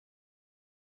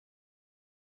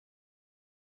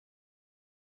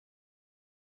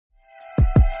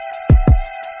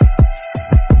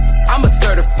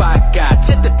certified guy,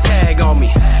 check the tag on me.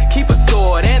 Keep a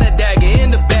sword and a dagger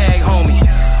in the bag, homie.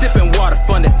 Sipping water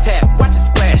from the tap, watch it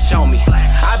splash on me.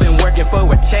 I've been working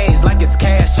for a change like it's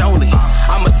cash only.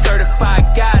 I'm a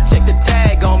certified guy, check the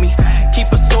tag on me. Keep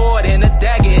a sword and a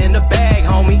dagger in the bag,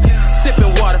 homie.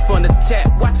 Sipping water from the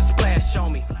tap, watch it splash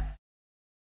on me.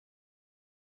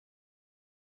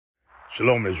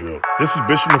 Shalom, Israel. This is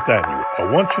Bishop Nathaniel. I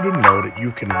want you to know that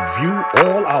you can view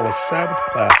all our Sabbath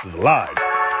classes live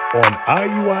on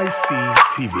IUIC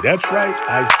TV. That's right,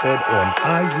 I said on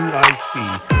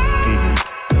IUIC TV.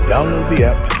 Download the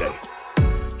app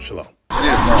today. Shalom.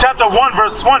 Chapter 1,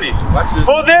 verse 20.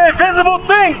 For the invisible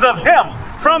things of him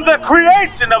from the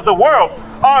creation of the world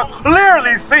are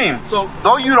clearly seen. So,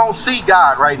 though you don't see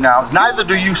God right now, neither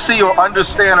do you see or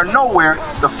understand or know where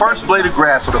the first blade of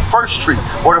grass or the first tree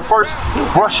or the first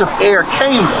brush of air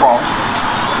came from.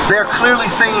 They're clearly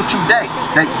seen today.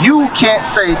 That you can't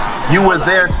say you were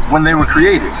there when they were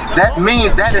created. That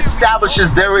means that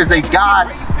establishes there is a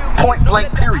God, point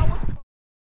blank, period.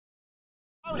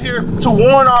 I'm out here to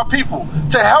warn our people,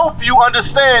 to help you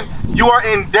understand you are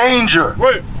in danger.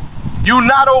 Wait. You're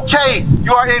not okay.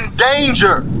 You are in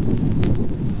danger.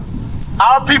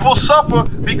 Our people suffer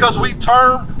because we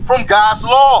turn from God's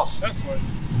laws. That's right.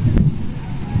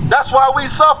 That's why we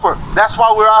suffer. That's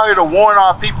why we're out here to warn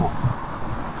our people.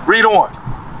 Read on.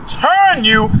 Turn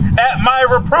you at my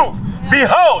reproof.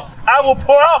 Behold, I will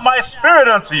pour out my spirit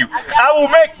unto you. I will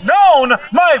make known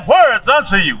my words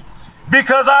unto you.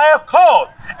 Because I have called,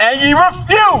 and ye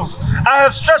refuse. I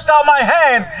have stretched out my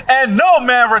hand, and no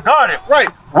man regarded. Right.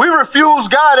 We refuse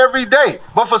God every day,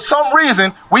 but for some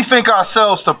reason, we think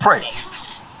ourselves to pray.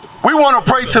 We want to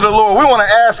pray to the Lord. We want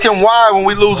to ask him why when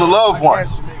we lose a loved one.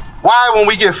 Why when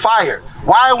we get fired.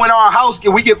 Why when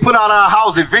we get put out of our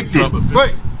house evicted.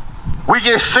 Right. We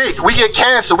get sick. We get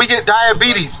cancer. We get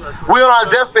diabetes. We're on our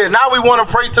deathbed. Now we want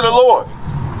to pray to the Lord.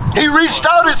 He reached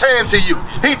out his hand to you.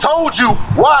 He told you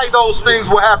why those things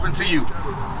will happen to you.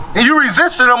 And you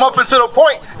resisted him up until the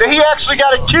point that he actually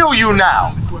got to kill you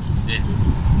now.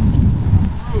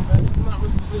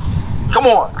 Come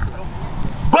on.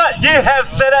 But ye have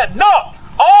set at naught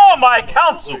all my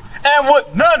counsel, and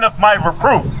would none of my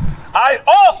reproof. I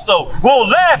also will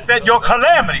laugh at your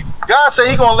calamity. God said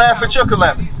he's going to laugh at your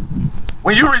calamity.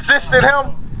 When you resisted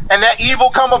him and that evil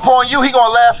come upon you, he's going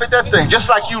to laugh at that thing, just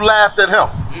like you laughed at him.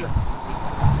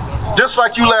 Just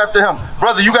like you laughed at him.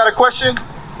 Brother, you got a question?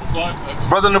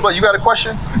 Brother, you got a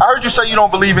question? I heard you say you don't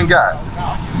believe in God.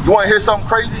 You want to hear something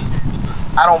crazy?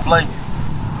 I don't blame you.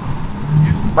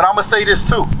 But I'm going to say this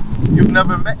too. You've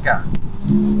never met God.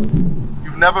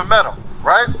 You've never met him,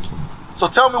 right? So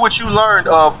tell me what you learned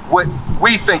of what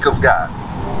we think of God.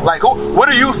 Like, what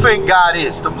do you think God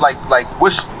is?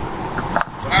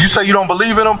 You say you don't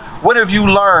believe in him. What have you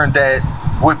learned that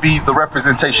would be the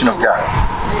representation of God?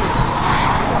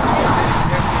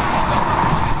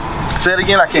 Say it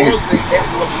again, I can't hear. An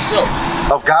example of himself.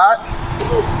 Of God?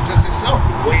 Just himself,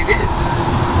 the way it is.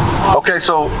 Okay,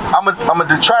 so I'm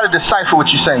gonna try to decipher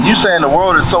what you're saying. You're saying the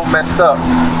world is so messed up.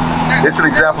 It's an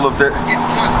example of that. It's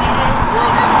not true. The world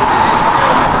is what it is.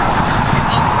 It's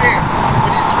unfair,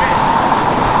 but it's fair.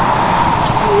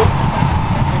 It's cruel,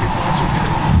 but it's also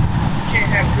good. You can't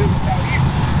have good without evil.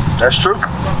 That's true.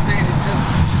 So I'm saying it's just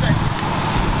respect.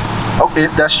 Okay,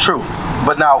 that's true.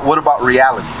 But now, what about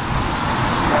reality?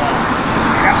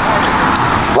 That's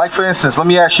hard. Like for instance, let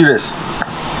me ask you this.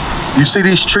 You see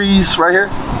these trees right here?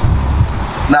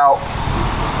 Now,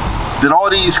 did all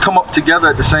these come up together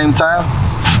at the same time?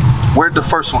 Where'd the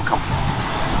first one come from?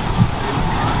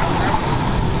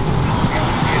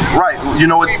 Right, you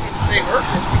know what?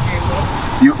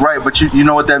 Right, but you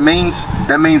know what that means?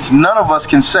 That means none of us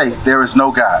can say there is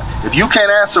no God. If you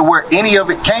can't answer where any of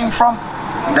it came from,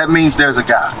 that means there's a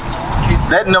God.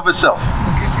 That in of itself.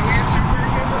 Could you answer where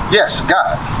it came from? Yes,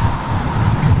 God.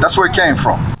 That's where it came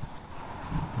from.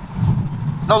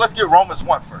 No, let's get Romans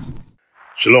 1 first.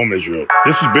 Shalom, Israel.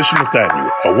 This is Bishop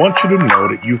Nathaniel. I want you to know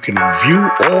that you can view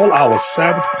all our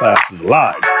Sabbath classes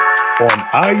live on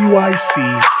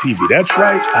IUIC TV. That's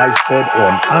right, I said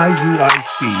on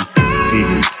IUIC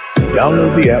TV.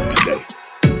 Download the app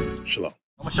today. Shalom.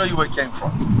 I'm going to show you where it came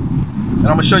from. And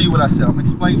I'm going to show you what I said. I'm going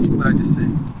to explain to you what I just said.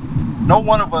 No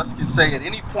one of us can say at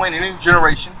any point in any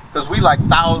generation, because we like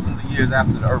thousands of years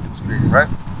after the earth was created, right?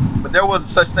 But there was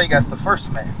such thing as the first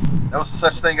man. There was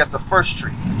such thing as the first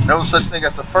tree. There was such thing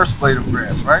as the first blade of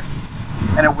grass, right?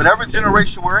 And in whatever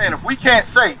generation we're in, if we can't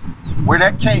say where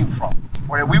that came from,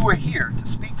 or that we were here to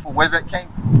speak for where that came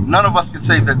from, none of us can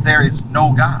say that there is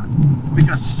no God,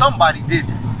 because somebody did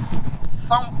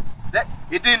that.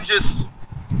 It didn't just.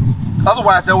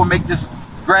 Otherwise, that would make this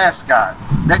grass God.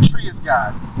 That tree is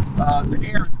God. the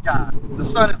air is God, the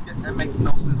sun is God. That makes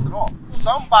no sense at all.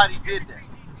 Somebody did that.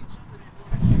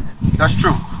 That's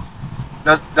true.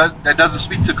 That doesn't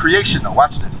speak to creation though.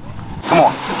 Watch this. Come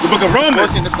on. The book of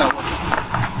Romans. It's not working.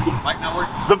 Might not work.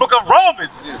 The book of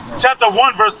Romans, chapter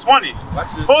 1, verse 20.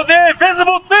 For the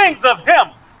invisible things of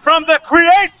him from the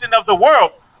creation of the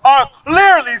world are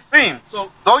clearly seen.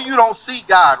 So though you don't see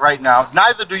God right now,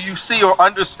 neither do you see or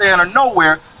understand or know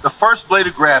where the first blade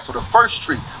of grass or the first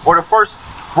tree or the first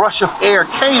rush of air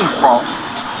came from.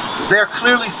 They're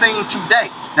clearly seen today.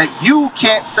 That you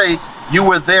can't say you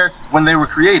were there when they were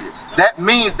created. That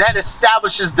means that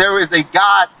establishes there is a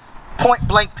God, point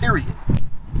blank, period.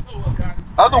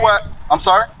 Otherwise, I'm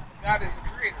sorry? God is the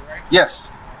creator, right? Yes.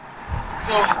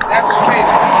 So that's the case.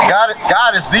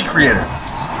 God is the creator.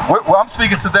 Well, I'm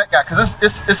speaking to that guy because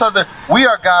it's other. We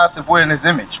are gods if we're in His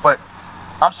image, but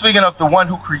I'm speaking of the one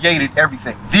who created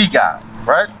everything, the God,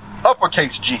 right?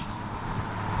 Uppercase G.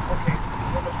 Okay.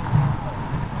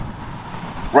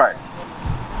 Right.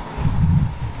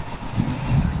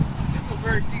 It's a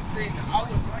very deep thing. I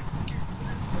would like to get into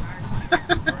this, but I actually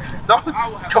can't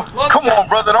right now. Come on,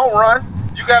 brother, don't run.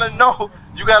 You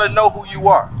gotta know who you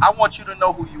are. I want you to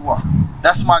know who you are.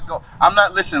 That's my goal. I'm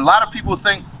not listening. A lot of people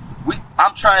think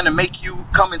I'm trying to make you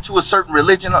come into a certain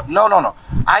religion. No.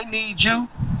 I need you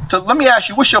to. Let me ask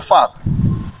you, what's your father?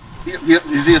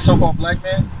 Is he a so-called black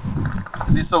man?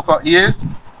 Is he so-called? He is.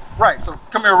 Right. So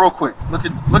come here real quick. Look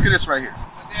at this right here.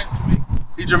 My dad's Jamaican.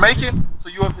 He's Jamaican. So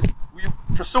you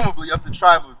presumably of the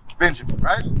tribe of Benjamin,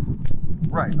 right?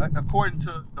 Right. According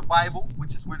to the Bible,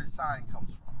 which is where the sign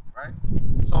comes from, right?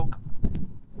 So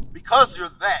because you're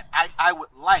that,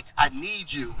 I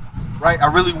need you, right? I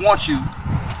really want you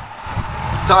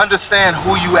to understand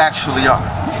who you actually are.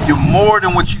 You're more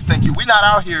than what you think. We're not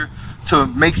out here for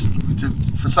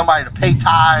somebody to pay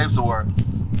tithes or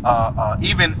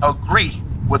even agree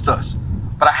with us.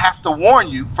 But I have to warn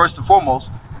you, first and foremost,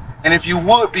 and if you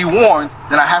would be warned,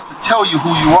 then I have to tell you who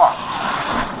you are.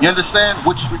 You understand?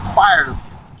 What's required of you.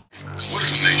 What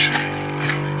is a nation?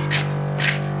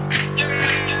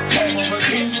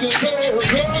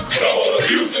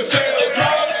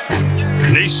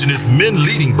 Nation is men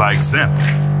leading by example.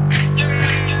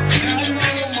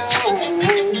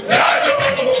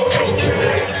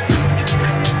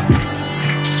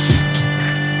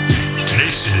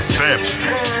 Nation is family.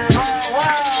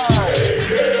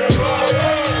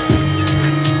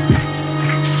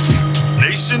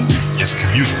 Nation is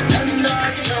community.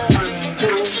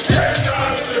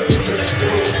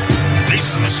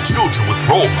 Nation is children with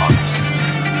role models.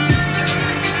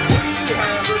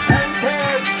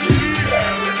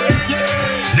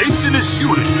 Nation is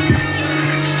unity.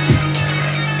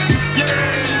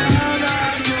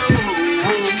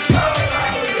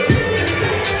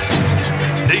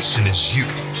 Nation is you.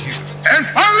 And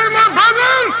finally, my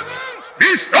brethren,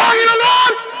 be strong in the Lord.